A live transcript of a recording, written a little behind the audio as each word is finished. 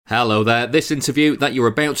Hello there. This interview that you're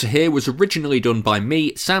about to hear was originally done by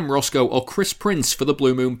me, Sam Roscoe, or Chris Prince for the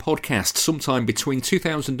Blue Moon podcast sometime between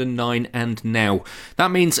 2009 and now.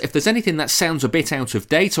 That means if there's anything that sounds a bit out of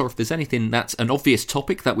date, or if there's anything that's an obvious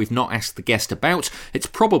topic that we've not asked the guest about, it's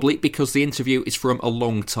probably because the interview is from a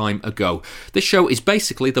long time ago. This show is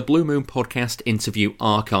basically the Blue Moon podcast interview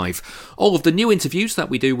archive. All of the new interviews that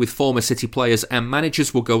we do with former City players and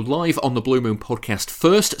managers will go live on the Blue Moon podcast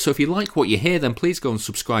first, so if you like what you hear, then please go and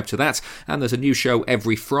subscribe to that, and there's a new show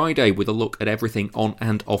every Friday with a look at everything on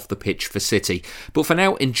and off the pitch for City. But for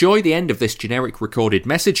now, enjoy the end of this generic recorded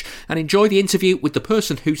message and enjoy the interview with the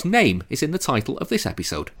person whose name is in the title of this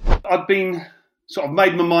episode. I'd been sort of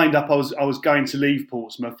made my mind up. I was going to leave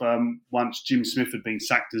Portsmouth once Jim Smith had been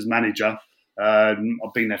sacked as manager. I've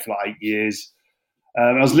been there for like 8 years.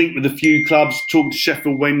 I was linked with a few clubs, talking to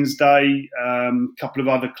Sheffield Wednesday, a couple of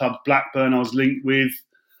other clubs, Blackburn I was linked with.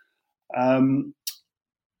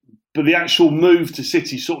 But the actual move to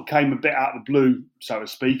City sort of came a bit out of the blue, so to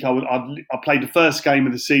speak. I played the first game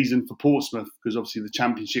of the season for Portsmouth because obviously the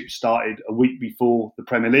Championship started a week before the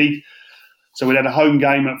Premier League. So we had a home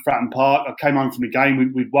game at Fratton Park. I came home from the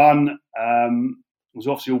game, we'd won. I was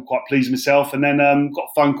obviously all quite pleased with myself. And then got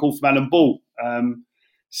a phone call from Alan Ball.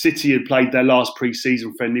 City had played their last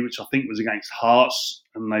pre-season friendly, which I think was against Hearts,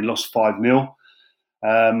 and they lost 5-0.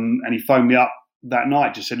 And he phoned me up that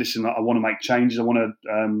night, just said, listen, I want to make changes. I want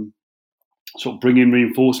to sort of bring in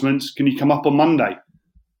reinforcements. Can you come up on Monday?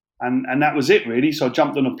 And that was it, really. So I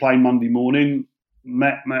jumped on a plane Monday morning,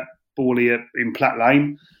 met Bawley in Platt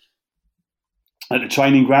Lane at the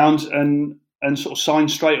training ground and sort of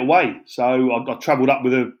signed straight away. So I travelled up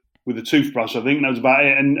with a toothbrush, I think, and that was about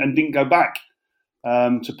it, and didn't go back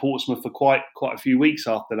to Portsmouth for quite a few weeks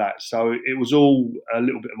after that. So it was all a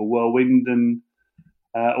little bit of a whirlwind and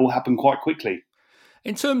all happened quite quickly.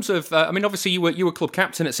 In terms of, obviously you were club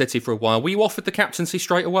captain at City for a while. Were you offered the captaincy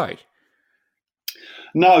straight away?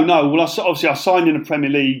 No. Well, I signed in the Premier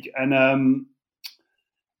League, and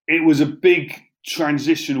it was a big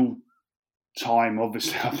transitional time.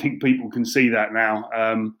 Obviously, I think people can see that now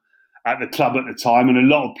at the club at the time, and a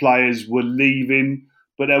lot of players were leaving,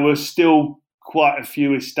 but there were still quite a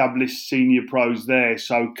few established senior pros there.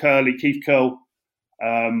 So Keith Curl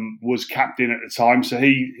was captain at the time, so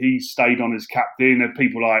he stayed on as captain. And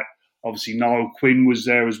people like, obviously, Niall Quinn was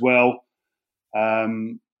there as well.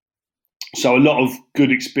 So a lot of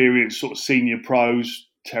good experience, sort of senior pros,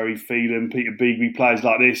 Terry Phelan, Peter Begbie, players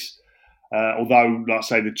like this. Although, like I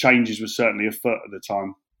say, the changes were certainly afoot at the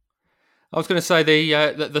time. I was going to say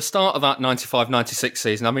the start of that 95-96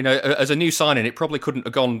 season, I mean, as a new signing, it probably couldn't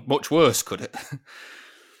have gone much worse, could it?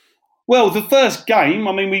 Well, the first game,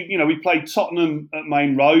 I mean, we played Tottenham at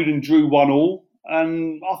Main Road and drew 1-1,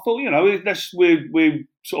 and I thought, we're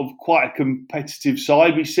sort of quite a competitive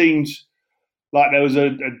side. We seemed like there was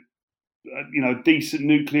a decent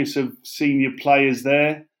nucleus of senior players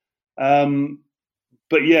there,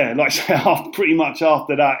 but yeah, like I say, pretty much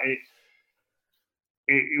after that,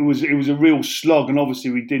 it was a real slog, and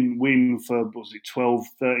obviously we didn't win for 12,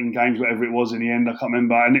 13 games, whatever it was in the end. I can't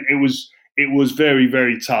remember, and it was very,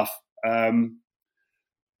 very tough.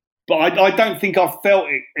 But I don't think I felt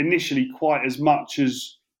it initially quite as much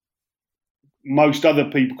as most other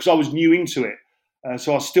people because I was new into it.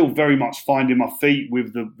 So I was still very much finding my feet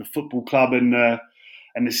with the football club and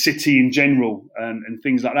the city in general and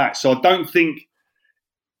things like that. So I don't think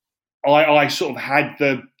I sort of had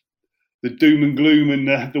the doom and gloom and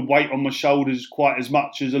the weight on my shoulders quite as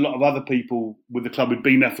much as a lot of other people with the club who'd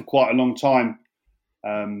been there for quite a long time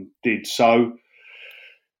did. So.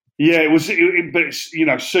 Yeah, it was. But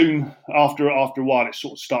soon after a while, it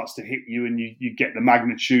sort of starts to hit you, and you get the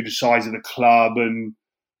magnitude, the size of the club, and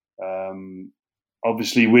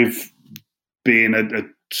obviously with being a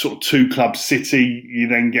sort of two-club City, you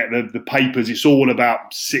then get the papers. It's all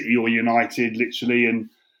about City or United, literally, and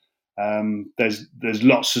there's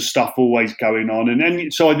lots of stuff always going on,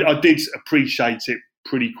 and so I did appreciate it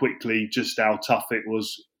pretty quickly, just how tough it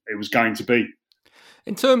was going to be.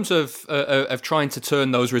 In terms of trying to turn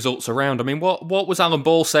those results around, I mean, what was Alan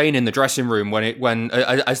Ball saying in the dressing room when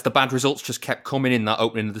as the bad results just kept coming in that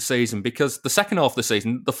opening of the season? Because the second half of the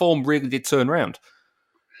season, the form really did turn around.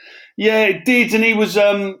 Yeah, it did, and he was.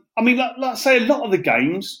 Like I say, a lot of the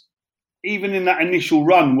games, even in that initial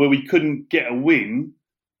run where we couldn't get a win,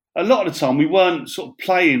 a lot of the time we weren't sort of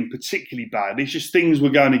playing particularly bad. It's just things were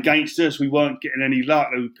going against us. We weren't getting any luck.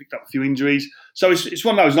 We picked up a few injuries, so it's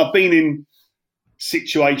one of those. And I've been in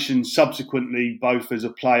situations subsequently, both as a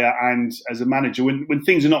player and as a manager, when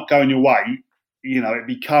things are not going your way, it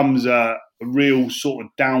becomes a real sort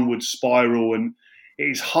of downward spiral, and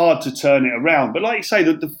it's hard to turn it around. But like you say,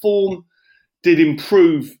 the form did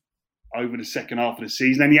improve over the second half of the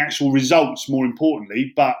season, and the actual results, more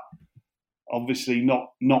importantly, but obviously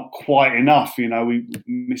not quite enough. We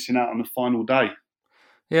missing out on the final day.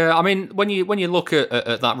 Yeah, I mean, when you look at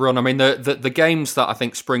that run, I mean, the games that I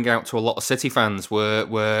think spring out to a lot of City fans were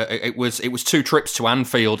it was 2 trips to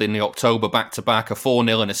Anfield in the October back to back, a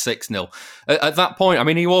 4-0 and a 6-0. At that point, I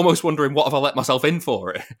mean, you're almost wondering, what have I let myself in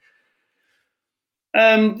for it?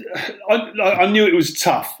 I knew it was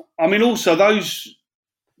tough. I mean, also those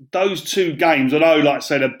 2 games, although, like I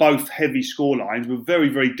say, they're both heavy scorelines, were very,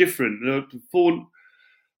 very different.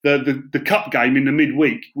 The cup game in the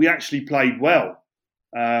midweek, we actually played well.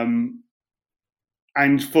 And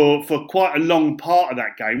for quite a long part of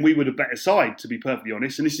that game, we were the better side, to be perfectly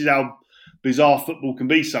honest. And this is how bizarre football can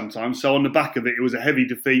be sometimes. So on the back of it, it was a heavy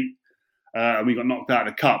defeat, and we got knocked out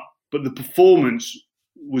of the cup. But the performance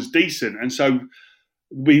was decent, and so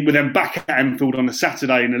we were then back at Anfield on a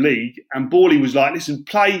Saturday in the league, and Borley was like, "Listen,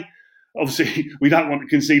 play. Obviously, we don't want to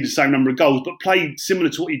concede the same number of goals, but play similar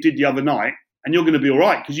to what you did the other night, and you're going to be all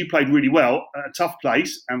right because you played really well at a tough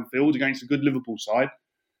place, Anfield, against a good Liverpool side.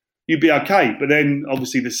 You'd be okay." But then,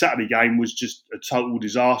 obviously, the Saturday game was just a total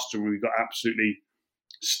disaster. We got absolutely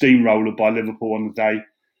steamrolled by Liverpool on the day,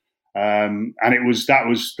 and that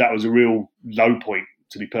was a real low point,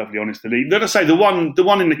 to be perfectly honest. The league. Let us say the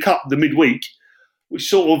one in the cup, the midweek, we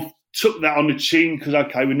sort of took that on the chin because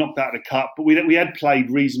we're knocked out of the cup, but we had played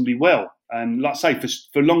reasonably well, and like I say,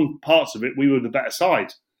 for long parts of it, we were the better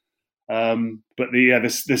side. But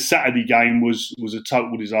the Saturday game was a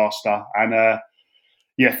total disaster, and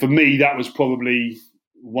for me, that was probably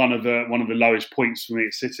one of the lowest points for me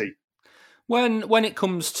at City. When it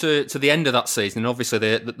comes to the end of that season, and obviously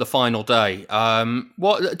the final day,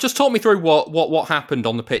 just talk me through what happened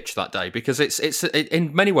on the pitch that day, because it's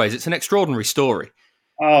in many ways it's an extraordinary story.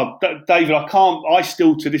 Oh, David, I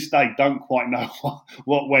still to this day don't quite know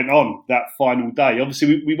what went on that final day.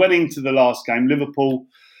 Obviously, we went into the last game, Liverpool,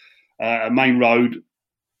 Main Road,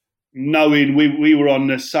 knowing we were on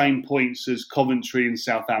the same points as Coventry and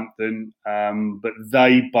Southampton, but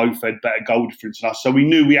they both had better goal difference than us. So we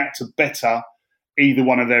knew we had to better either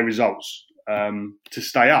one of their results to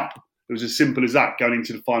stay up. It was as simple as that going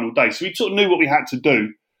into the final day. So we sort of knew what we had to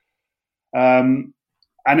do.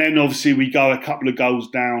 And then obviously we go a couple of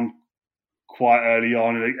goals down quite early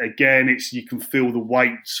on. And again, you can feel the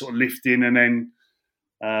weight sort of lifting, and then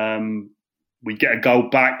we get a goal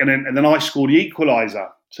back, and then I scored the equaliser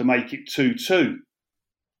to make it 2-2.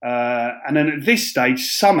 And then at this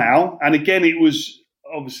stage, somehow, and again, it was,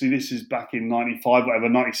 obviously this is back in 95, whatever,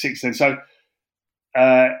 96 then. So,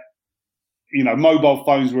 mobile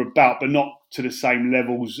phones were about, but not to the same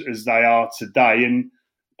levels as they are today.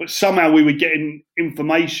 But somehow we were getting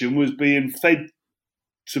information was being fed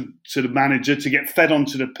to the manager to get fed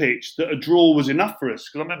onto the pitch that a draw was enough for us.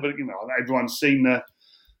 Because I remember, everyone's seen the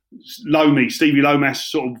Stevie Lomas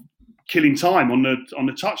sort of killing time on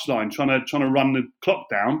the touchline, trying to run the clock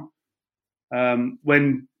down.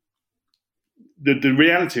 When the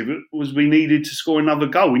reality of it was we needed to score another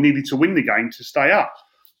goal. We needed to win the game to stay up.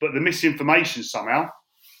 But the misinformation somehow.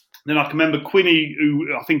 Then I can remember Quinny, who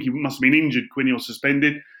I think he must have been injured, Quinny, or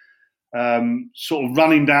suspended, sort of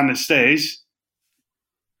running down the stairs.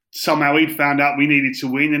 Somehow he'd found out we needed to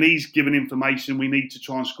win, and he's given information we need to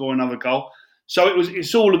try and score another goal. So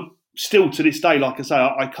it's all still to this day, like I say,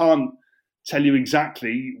 I can't tell you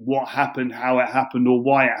exactly what happened, how it happened, or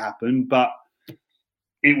why it happened, but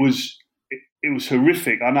it was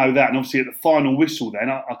horrific. I know that. And obviously at the final whistle then,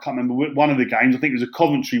 I can't remember one of the games, I think it was a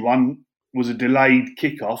Coventry one, was a delayed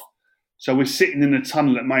kickoff. So we're sitting in the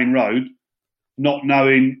tunnel at Main Road, not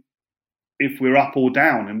knowing if we're up or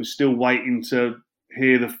down, and we're still waiting to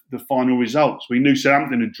hear the final results. We knew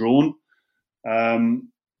Southampton had drawn,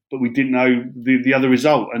 but we didn't know the other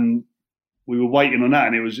result, and we were waiting on that.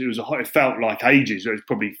 And it felt like ages. It was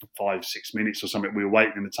probably 5-6 minutes or something. We were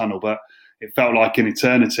waiting in the tunnel, but it felt like an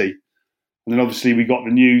eternity. And then obviously we got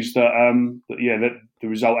the news that the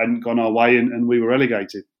result hadn't gone our way, and we were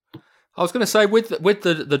relegated. I was going to say, with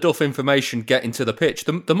the Duff information getting to the pitch,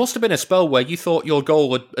 there must have been a spell where you thought your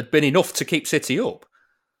goal had been enough to keep City up.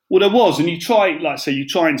 Well, there was, and you try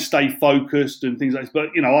and stay focused and things like this. But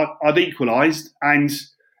I'd equalised, and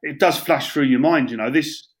it does flash through your mind.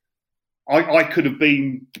 I could have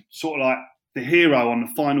been sort of like the hero on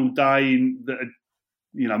the final day, and that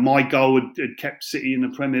my goal had kept City in the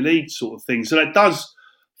Premier League, sort of thing. So that does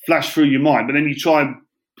flash through your mind. But then you try and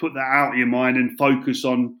put that out of your mind and focus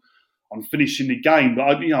on finishing the game. But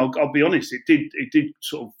I'll be honest, it did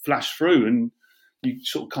sort of flash through, and you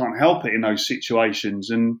sort of can't help it in those situations.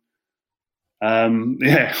 And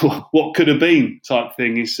yeah, what could have been type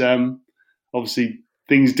thing. It's obviously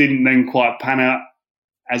things didn't then quite pan out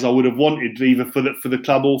as I would have wanted, either for the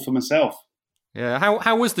club or for myself. Yeah,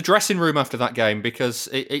 how was the dressing room after that game? Because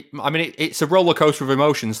it's a roller coaster of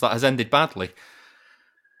emotions that has ended badly.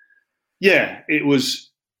 Yeah, it was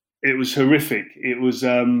horrific. It was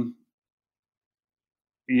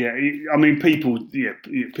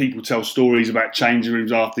people tell stories about changing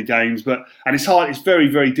rooms after games, and it's hard. It's very,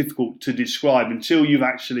 very difficult to describe until you've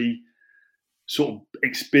actually sort of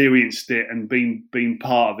experienced it and been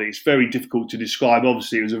part of it. It's very difficult to describe.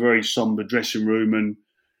 Obviously, it was a very somber dressing room, and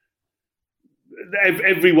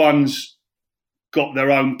everyone's got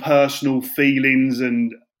their own personal feelings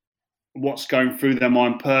and what's going through their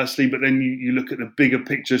mind personally. But then you look at the bigger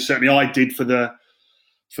picture. Certainly, I did for the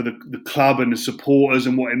club and the supporters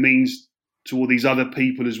and what it means to all these other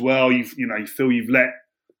people as well. You feel you've let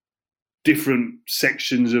different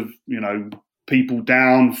sections of people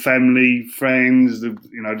down, family, friends, the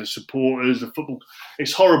supporters, the football.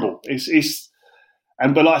 It's horrible.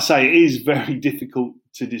 But like I say, it is very difficult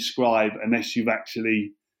to describe unless you've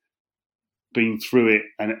actually been through it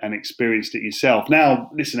and experienced it yourself.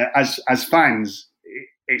 Now, listen, as fans,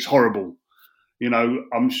 it's horrible.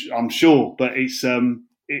 I'm sure, but it's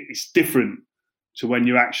different to when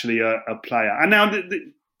you're actually a player. And now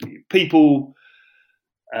people,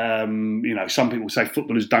 some people say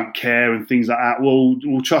footballers don't care and things like that. Well,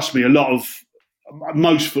 trust me,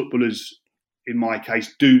 most footballers, in my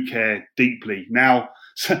case, do care deeply. Now,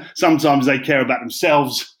 sometimes they care about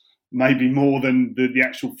themselves maybe more than the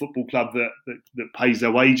actual football club that pays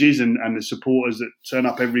their wages and the supporters that turn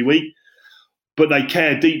up every week. But they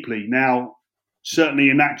care deeply. Now, certainly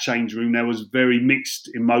in that change room, there was very mixed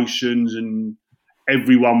emotions, and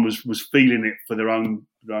everyone was feeling it for their own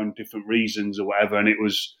different reasons or whatever. And it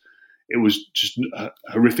was just a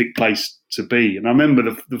horrific place to be. And I remember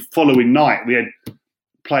the following night we had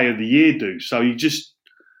Player of the Year do. So you just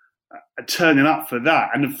turning up for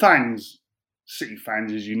that, and the fans, City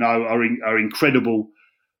fans, as you know, are incredible.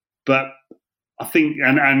 But I think,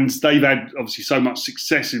 and they've had obviously so much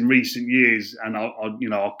success in recent years, and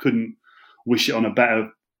I couldn't wish it on a better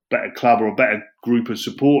club or a better group of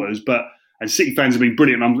supporters. And City fans have been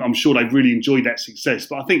brilliant. I'm sure they've really enjoyed that success.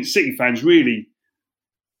 But I think City fans really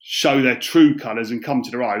show their true colours and come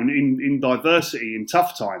to their own in diversity in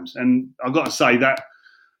tough times. And I've got to say that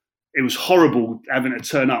it was horrible having to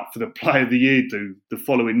turn up for the Player of the Year do the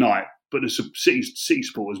following night. But the City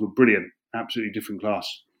supporters were brilliant, absolutely different class.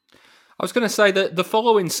 I was going to say that the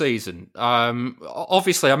following season,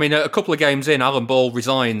 obviously, I mean, a couple of games in, Alan Ball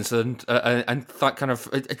resigns, and that kind of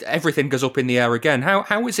everything goes up in the air again.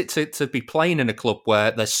 How is it to be playing in a club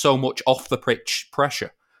where there's so much off the pitch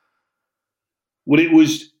pressure? Well, it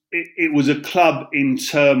was a club in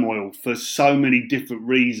turmoil for so many different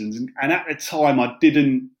reasons, and at the time, I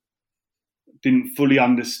didn't fully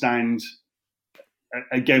understand,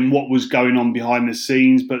 again, what was going on behind the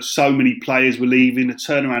scenes. But so many players were leaving, the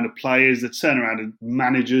turnaround of players, the turnaround of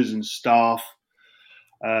managers and staff.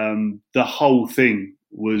 The whole thing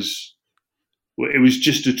was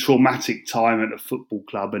just a traumatic time at the football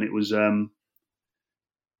club. And it was, as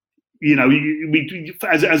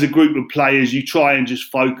a group of players, you try and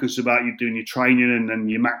just focus about you doing your training and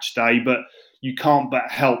your match day, but you can't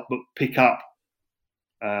help but pick up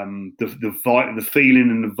the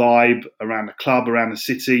feeling and the vibe around the club, around the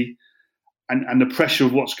city, and the pressure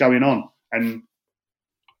of what's going on. And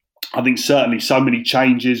I think certainly so many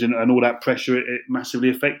changes and all that pressure, it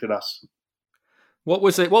massively affected us. What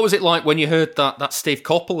was it like when you heard that Steve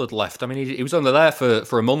Coppell had left? I mean, he was only there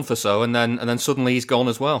for a month or so, and then suddenly he's gone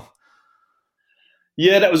as well.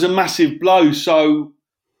 Yeah, that was a massive blow. So,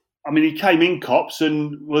 I mean, he came in Cops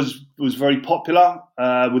and was very popular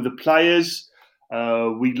with the players.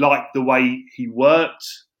 We liked the way he worked.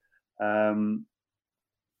 Again,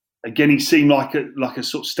 he seemed like a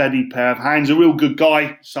sort of steady pair of hands, a real good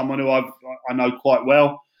guy, someone who I know quite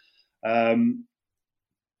well. And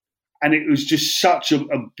it was just such a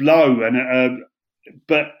blow,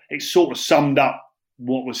 but it sort of summed up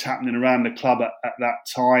what was happening around the club at that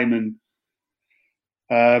time.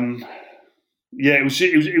 And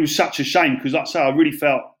it was such a shame because, like I say, I really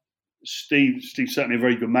felt Steve's certainly a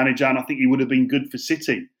very good manager, and I think he would have been good for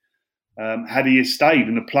City had he stayed.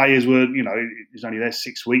 And the players were, he was only there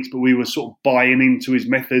 6 weeks, but we were sort of buying into his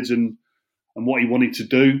methods and what he wanted to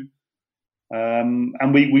do, and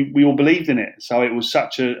we all believed in it. So it was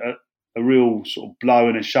such a real sort of blow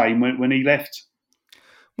and a shame when he left.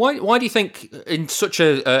 Why do you think in such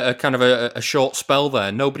a kind of a short spell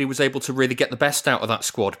there, nobody was able to really get the best out of that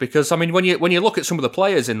squad? Because I mean, when you look at some of the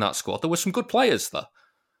players in that squad, there were some good players there.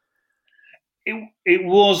 It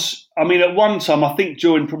was. I mean, at one time, I think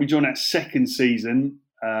probably during that second season,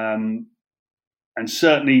 and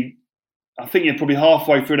certainly, I think probably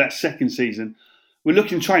halfway through that second season, we're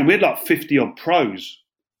looking to train. We had like 50 odd pros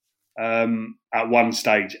at one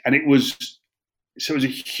stage, and it was a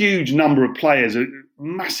huge number of players, a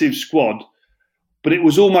massive squad. But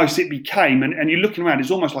it became, and you're looking around,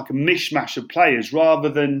 it's almost like a mishmash of players rather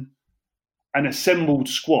than an assembled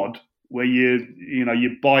squad where you're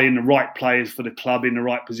buying the right players for the club in the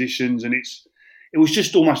right positions, and it was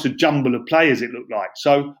just almost a jumble of players. It looked like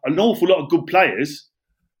an awful lot of good players,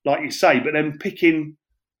 like you say, but then picking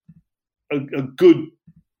a good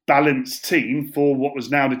balanced team for what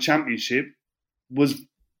was now the Championship was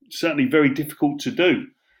certainly very difficult to do,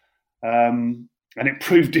 and it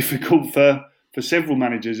proved difficult for several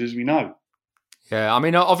managers, as we know. Yeah, I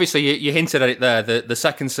mean, obviously you hinted at it there. The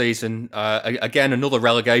second season, again, another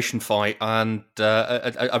relegation fight, and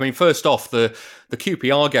I mean, first off, the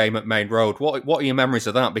QPR game at Main Road. What are your memories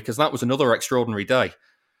of that? Because that was another extraordinary day.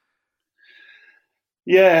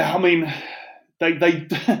 Yeah, I mean, they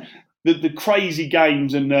the crazy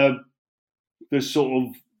games and the sort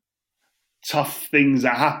of tough things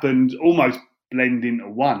that happened almost blend into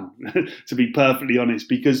one. To be perfectly honest,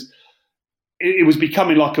 because it was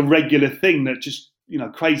becoming like a regular thing that just,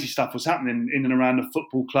 crazy stuff was happening in and around the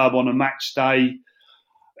football club on a match day,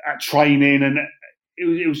 at training, and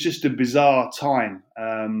it was just a bizarre time.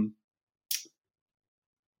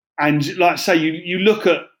 And like I say, you look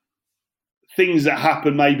at things that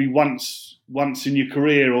happen maybe once in your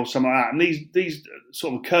career or something like that, and these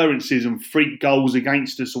sort of occurrences and freak goals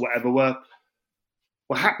against us or whatever were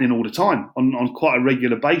happening all the time on quite a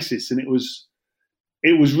regular basis, and it was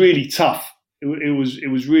really tough. It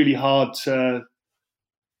was really hard to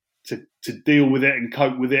deal with it and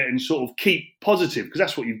cope with it and sort of keep positive, because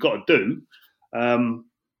that's what you've got to do.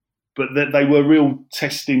 But they were real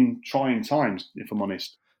testing, trying times, if I'm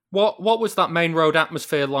honest. What was that Main Road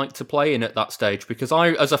atmosphere like to play in at that stage? Because I,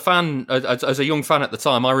 as a fan, as a young fan at the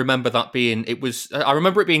time, I remember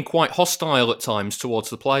it being quite hostile at times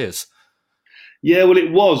towards the players. Yeah, well,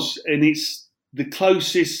 it was, and it's the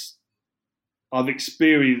closest I've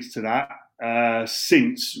experienced to that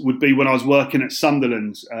since would be when I was working at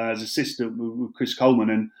Sunderland as assistant with Chris Coleman,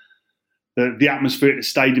 and the atmosphere at the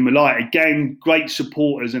Stadium of Light. Again, great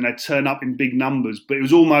supporters, and they'd turn up in big numbers, but it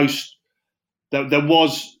was almost, there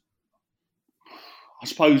was, I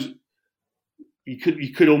suppose you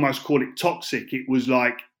could almost call it toxic. It was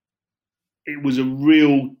like, it was a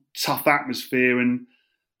real tough atmosphere, and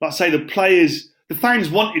like I say, the fans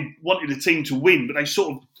wanted the team to win, but they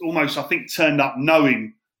sort of almost, I think, turned up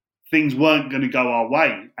knowing things weren't going to go our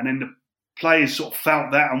way, and then the players sort of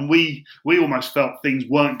felt that, and we almost felt things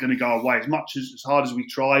weren't going to go our way as hard as we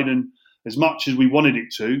tried and as much as we wanted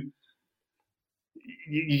it to.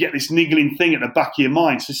 You get this niggling thing at the back of your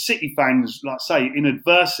mind. So City fans, like I say, in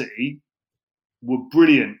adversity, were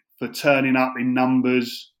brilliant for turning up in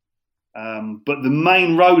numbers. But the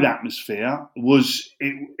Main Road atmosphere was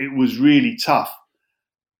really tough,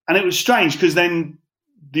 and it was strange because then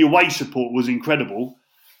the away support was incredible,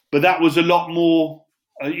 but that was a lot more.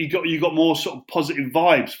 You got more sort of positive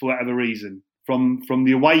vibes for whatever reason from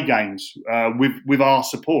the away games with our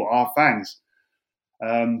support, our fans,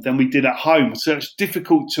 than we did at home. So it's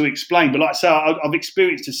difficult to explain. But like I say, I've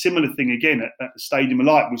experienced a similar thing again at the Stadium of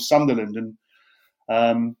Light with Sunderland,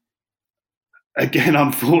 and again,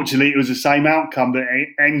 unfortunately, it was the same outcome. That it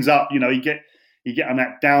ends up, you get on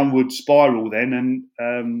that downward spiral then,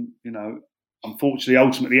 and unfortunately,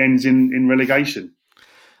 ultimately ends in relegation.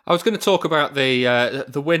 I was going to talk about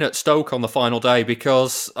the win at Stoke on the final day,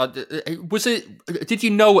 because did you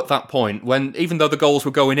know at that point, when even though the goals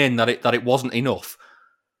were going in, that it wasn't enough?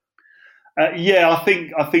 Yeah, I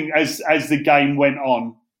think as the game went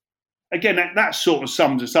on, again that sort of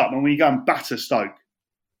sums us up. And when you go and batter Stoke,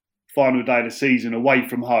 final day of the season away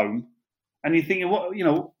from home, and you're thinking,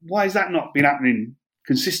 why has that not been happening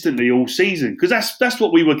consistently all season? Because that's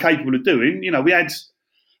what we were capable of doing. We had,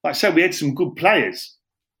 like I said, we had some good players.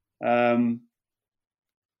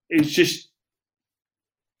 It's just,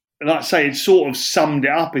 like I say, it sort of summed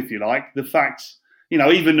it up, if you like. The fact,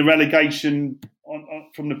 even the relegation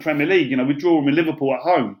from the Premier League, we draw with Liverpool at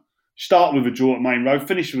home, start with a draw at Main Road,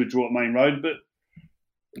 finish with a draw at Main Road, but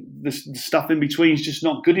the stuff in between is just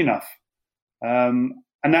not good enough. And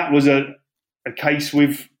that was a case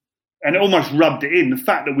with, and it almost rubbed it in, the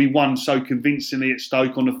fact that we won so convincingly at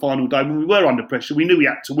Stoke on the final day when we were under pressure. We knew we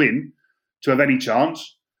had to win to have any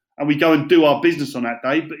chance, and we go and do our business on that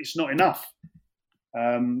day, but it's not enough.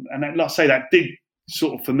 And that, like I say, that did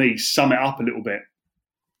sort of, for me, sum it up a little bit.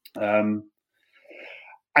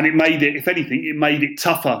 and it made it, if anything, it made it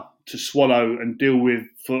tougher to swallow and deal with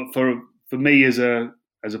for me as a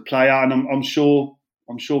player, and I'm sure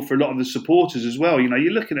for a lot of the supporters as well.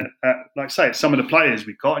 You're looking at like I say, at some of the players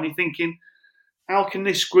we've got, and you're thinking, how can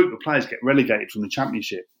this group of players get relegated from the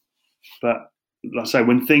Championship? But like I say,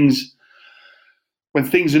 when things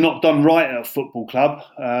are not done right at a football club,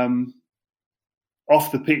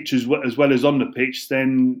 off the pitch as well as on the pitch,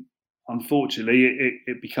 then unfortunately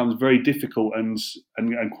it becomes very difficult, and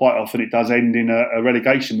quite often it does end in a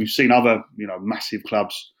relegation. We've seen other massive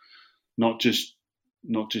clubs, not just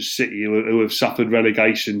City, who have suffered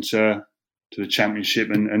relegation to the Championship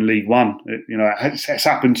and League One. It's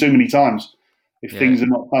happened too many times if things are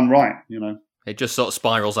not done right. It just sort of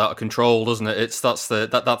spirals out of control, doesn't it? That's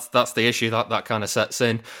the issue that kind of sets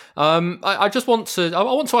in. I want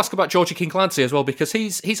to ask about Georgie King-Clancy as well, because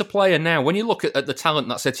he's a player now. When you look at the talent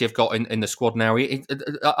that City have got in the squad now,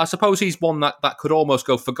 I suppose he's one that could almost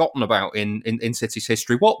go forgotten about in City's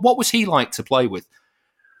history. What was he like to play with?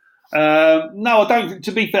 No, I don't.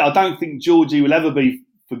 To be fair, I don't think Georgie will ever be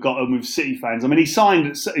forgotten with City fans. I mean, he signed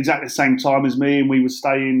at exactly the same time as me, and we were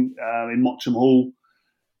staying in Mottram Hall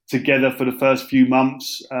together for the first few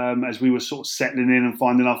months as we were sort of settling in and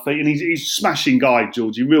finding our feet. And he's a smashing guy,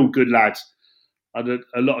 Georgie, real good lad. I had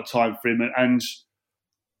a lot of time for him, and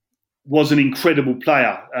was an incredible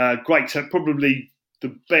player. Great, probably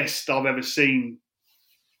the best I've ever seen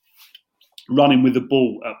running with the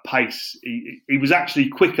ball at pace. He was actually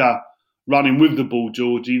quicker running with the ball,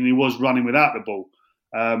 Georgie, than he was running without the ball.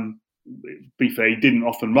 Be fair, he didn't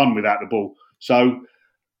often run without the ball. So,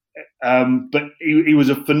 but he was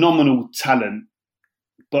a phenomenal talent.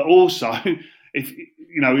 But also, if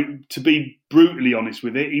to be brutally honest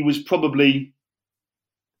with it, he was probably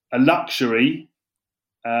a luxury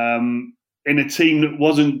in a team that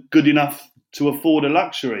wasn't good enough to afford a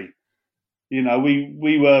luxury.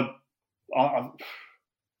 We were.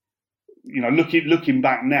 Looking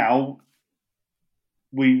back now,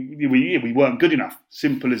 we weren't good enough.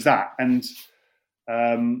 Simple as that. And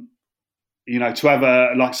to have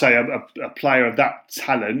a player of that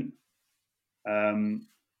talent,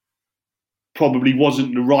 probably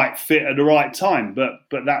wasn't the right fit at the right time.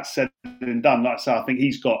 But that said and done, like I say, I think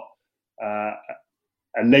he's got a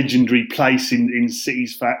legendary place in City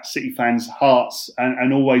fans' hearts,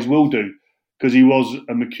 and always will do, because he was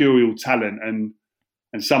a mercurial talent, and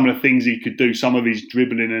some of the things he could do, some of his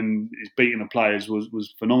dribbling and his beating of players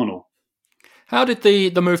was phenomenal. How did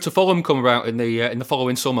the move to Fulham come about in the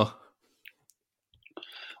following summer?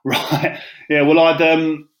 Right, yeah. Well, I'd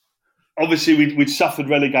obviously we'd suffered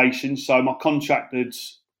relegation, so my contract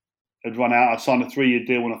had run out. I signed a 3-year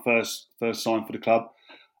deal when I first signed for the club.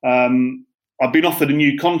 I'd been offered a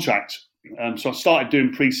new contract, so I started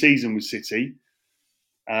doing pre-season with City.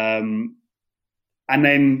 And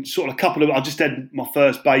then I just had my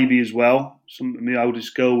first baby as well. My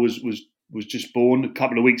oldest girl was just born a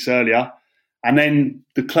couple of weeks earlier. And then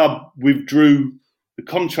the club withdrew the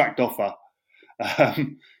contract offer,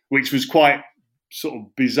 which was quite sort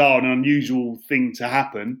of bizarre and unusual thing to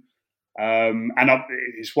happen.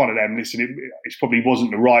 It's one of them, listen, it probably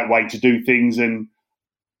wasn't the right way to do things.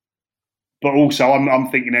 But also I'm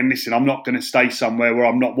thinking then, listen, I'm not going to stay somewhere where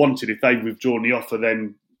I'm not wanted. If they've withdrawn the offer,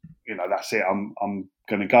 then that's it. I'm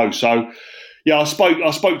going to go. So, yeah, I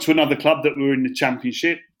spoke to another club that were in the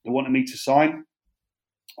Championship. They wanted me to sign,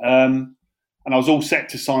 and I was all set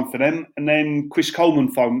to sign for them. And then Chris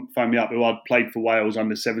Coleman phoned me up, who I'd played for Wales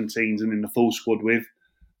under 17s and in the full squad with.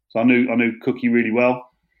 So I knew Cookie really well.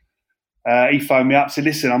 He phoned me up, said,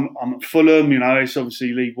 "Listen, I'm at Fulham. It's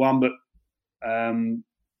obviously League One, but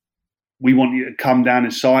we want you to come down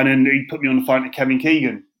and sign." And he put me on the phone to Kevin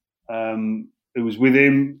Keegan, who was with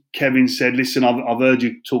him. Kevin said, "Listen, I've heard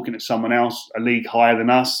you talking to someone else, a league higher than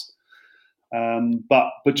us,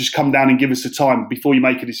 but just come down and give us a time before you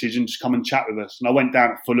make a decision. Just come and chat with us." And I went down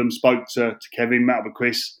to Fulham, spoke to Kevin, met up with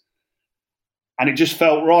Chris, and it just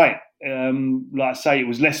felt right. Like I say, it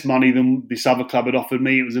was less money than this other club had offered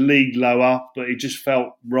me. It was a league lower, but it just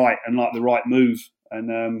felt right and like the right move.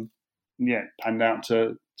 And it panned out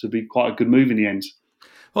to be quite a good move in the end.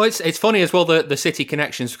 Well, it's funny as well, the City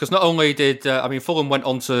connections, because not only did Fulham went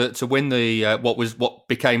on to win the what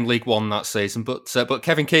became League One that season, but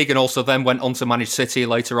Kevin Keegan also then went on to manage City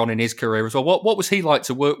later on in his career as well. What was he like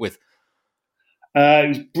to work with? It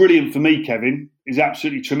was brilliant for me, Kevin. He's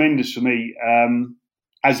absolutely tremendous for me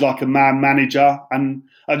as like a man manager. And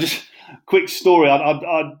quick story.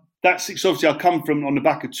 Obviously I come from on the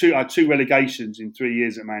back of two relegations in 3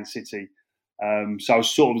 years at Man City. So I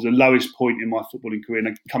was sort of the lowest point in my footballing career, and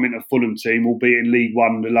I come into a Fulham team, albeit in League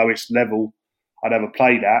One, the lowest level I'd ever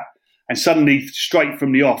played at. And suddenly, straight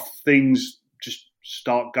from the off, things just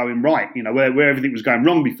start going right. You know, where everything was going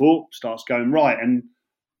wrong before starts going right. And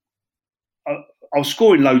I was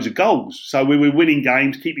scoring loads of goals. So we were winning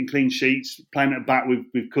games, keeping clean sheets, playing at the back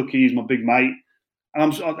with Cookie, who's my big mate.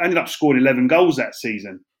 And I ended up scoring 11 goals that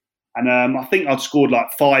season. And I think I'd scored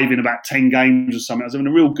like 5 in about 10 games or something. I was having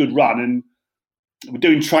a real good run. And we're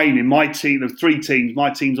doing training. My team, there were 3 teams. My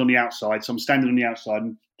team's on the outside. So I'm standing on the outside.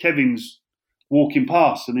 And Kevin's walking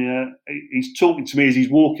past. And he's talking to me as he's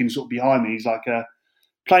walking sort of behind me. He's like,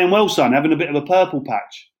 playing well, son, having a bit of a purple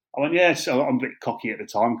patch. I went, yeah. So I'm a bit cocky at the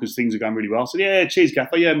time because things are going really well. I said, yeah, cheers,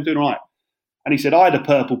 Gaffer. Yeah, I'm doing all right. And he said, I had a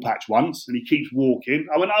purple patch once. And he keeps walking.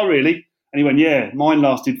 I went, oh, really? And he went, yeah, mine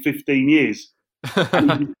lasted 15 years.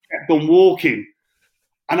 And he kept on walking.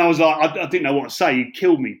 And I was like, I didn't know what to say. He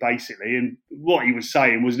killed me, basically. And what he was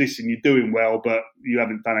saying was, listen, you're doing well, but you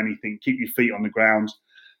haven't done anything. Keep your feet on the ground.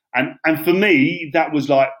 And for me, that was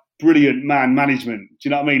like brilliant man management. Do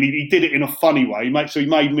you know what I mean? He did it in a funny way. So he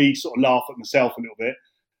made me sort of laugh at myself a little bit.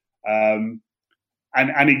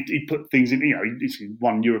 And he put things in, you know, he's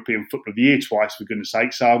won European Footballer of the Year twice, for goodness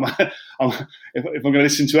sake. So if I'm going to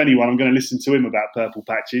listen to anyone, I'm going to listen to him about purple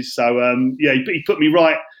patches. So, he put me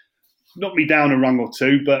right, knocked me down a rung or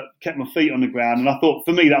two, but kept my feet on the ground. And I thought,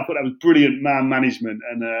 for me, that was brilliant man management.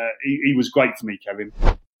 And he was great for me, Kevin.